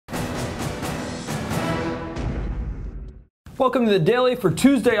Welcome to the Daily for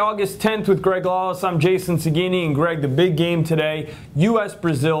Tuesday, August 10th with Greg Lawless. I'm Jason Seguini, and Greg, the big game today,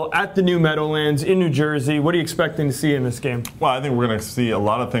 U.S.-Brazil at the New Meadowlands in New Jersey. What are you expecting to see in this game? Well, I think we're going to see a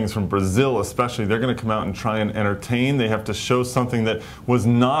lot of things from Brazil, especially. They're going to come out and try and entertain. They have to show something that was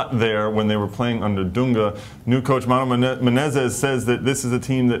not there when they were playing under Dunga. New coach Mano Menezes says that this is a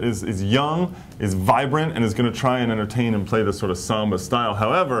team that is young, is vibrant, and is going to try and entertain and play this sort of samba style.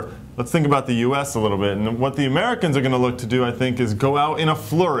 However, let's think about the U.S. a little bit. And what the Americans are going to look to do, I think, is go out in a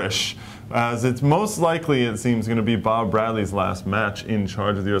flourish, as it's most likely, it seems, going to be Bob Bradley's last match in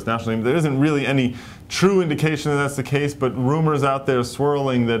charge of the U.S. national team. There isn't really any true indication that that's the case, but rumors out there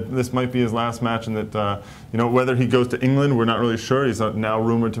swirling that this might be his last match, and that whether he goes to England, we're not really sure. He's now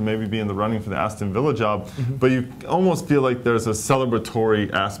rumored to maybe be in the running for the Aston Villa job. But you almost feel like there's a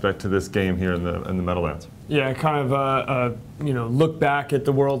celebratory aspect to this game here in the Meadowlands. Yeah, kind of look back at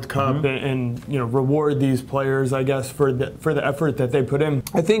the World Cup and reward these players, I guess, for the effort that they put in.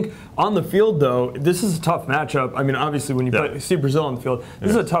 I think on the field, though, this is a tough matchup. I mean, obviously, when you see Brazil on the field, this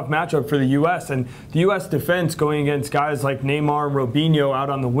is a tough matchup for the U.S. And the U.S. defense going against guys like Neymar and Robinho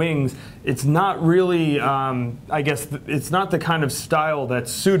out on the wings, it's not really, I guess, it's not the kind of style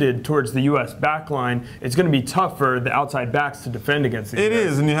that's suited towards the U.S. backline. It's going to be tough for the outside backs to defend against these guys. It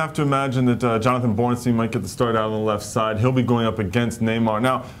is, and you have to imagine that Jonathan Bornstein might get the start out on the left side. He'll be going up against Neymar.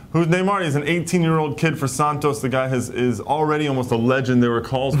 Now, who's Neymar? He's an 18-year-old kid for Santos. The guy is already almost a legend. There were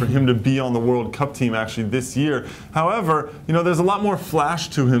calls for him to be on the World Cup team actually this year. However, there's a lot more flash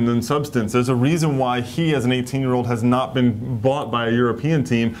to him than substance. There's a reason why he, as an 18-year-old, has not been bought by a European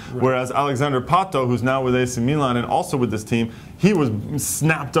team, whereas Alexander Pato, who's now with AC Milan and also with this team, he was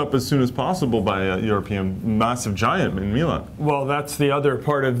snapped up as soon as possible by a European massive giant in Milan. Well, that's the other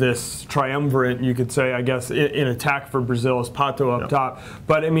part of this triumvirate, you could say, I guess, in attack for Brazil is Pato up top.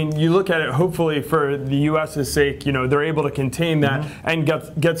 But, I mean, you look at it, hopefully, for the U.S.'s sake, they're able to contain that and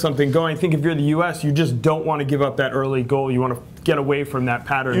get something going. I think if you're the U.S., you just don't want to give up that early goal. You want to get away from that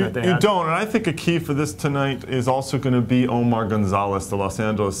pattern that they had. You don't, and I think a key for this tonight is also going to be Omar Gonzalez, the Los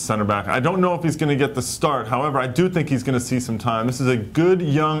Angeles center back. I don't know if he's going to get the start. However, I do think he's going to see some time. This is a good,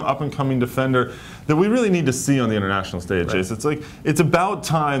 young, up-and-coming defender that we really need to see on the international stage. Right. It's about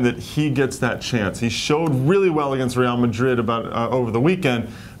time that he gets that chance. He showed really well against Real Madrid over the weekend.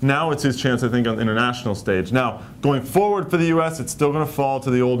 Now it's his chance, I think, on the international stage. Now, going forward for the U.S., it's still going to fall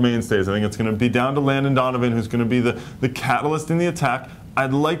to the old mainstays. I think it's going to be down to Landon Donovan, who's going to be the catalyst in the attack.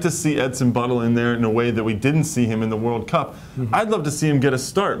 I'd like to see Edson Buttle in there in a way that we didn't see him in the World Cup. I'd love to see him get a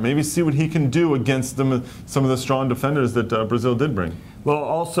start, maybe see what he can do against some of the strong defenders that Brazil did bring. Well,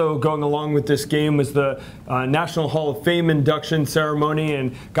 also going along with this game was the National Hall of Fame induction ceremony,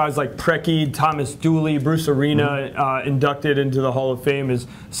 and guys like Preki, Thomas Dooley, Bruce Arena inducted into the Hall of Fame is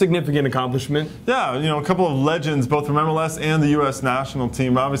a significant accomplishment. Yeah, a couple of legends, both from MLS and the U.S. national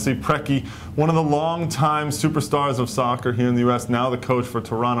team. Obviously, Preki, one of the long-time superstars of soccer here in the U.S., now the coach for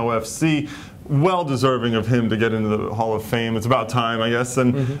Toronto FC. Well deserving of him to get into the Hall of Fame. It's about time, I guess.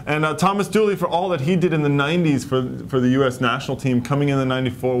 And Thomas Dooley, for all that he did in the 90s for the U.S. national team, coming in the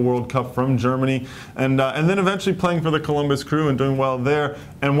 '94 World Cup from Germany, and then eventually playing for the Columbus Crew and doing well there.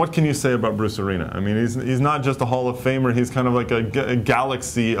 And what can you say about Bruce Arena? I mean, he's not just a Hall of Famer. He's kind of like a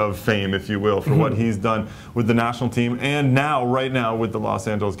galaxy of fame, if you will, for what he's done with the national team and right now with the Los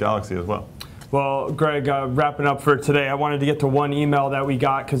Angeles Galaxy as well. Well, Greg, wrapping up for today, I wanted to get to one email that we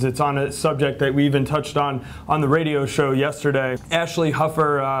got because it's on a subject that we even touched on the radio show yesterday. Ashley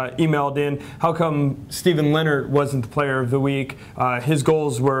Huffer emailed in, how come Steven Leonard wasn't the player of the week? His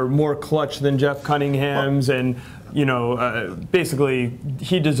goals were more clutch than Jeff Cunningham's, and basically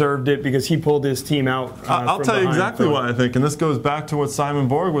he deserved it because he pulled his team out. I'll tell you exactly why I think, and this goes back to what Simon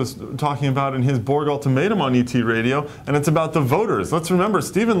Borg was talking about in his Borg Ultimatum on ET Radio, and it's about the voters. Let's remember,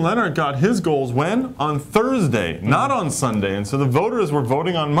 Steven Leonard got his goals when? On Thursday, not on Sunday, and so the voters were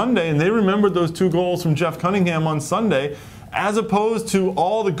voting on Monday, and they remembered those 2 goals from Jeff Cunningham on Sunday, as opposed to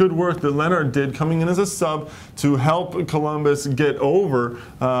all the good work that Leonard did coming in as a sub to help Columbus get over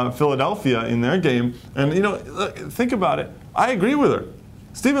Philadelphia in their game. And, think about it. I agree with her.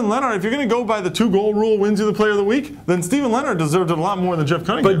 Steven Leonard, if you're going to go by the 2-goal rule wins you the player of the week, then Steven Leonard deserved it a lot more than Jeff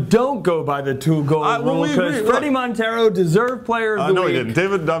Cunningham. But don't go by the 2-goal rule, because Freddie Montero deserved player of the week. No, he didn't.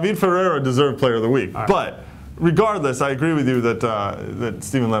 David Ferreira deserved player of the week. But regardless, I agree with you that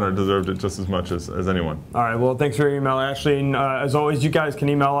Steven Leonard deserved it just as much as anyone. All right, well, thanks for your email, Ashley. And as always, you guys can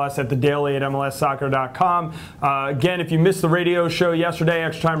email us at thedaily@mlssoccer.com. Again, if you missed the radio show yesterday,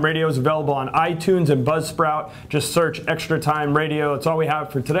 Extra Time Radio is available on iTunes and Buzzsprout. Just search Extra Time Radio. That's all we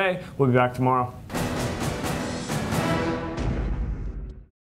have for today. We'll be back tomorrow.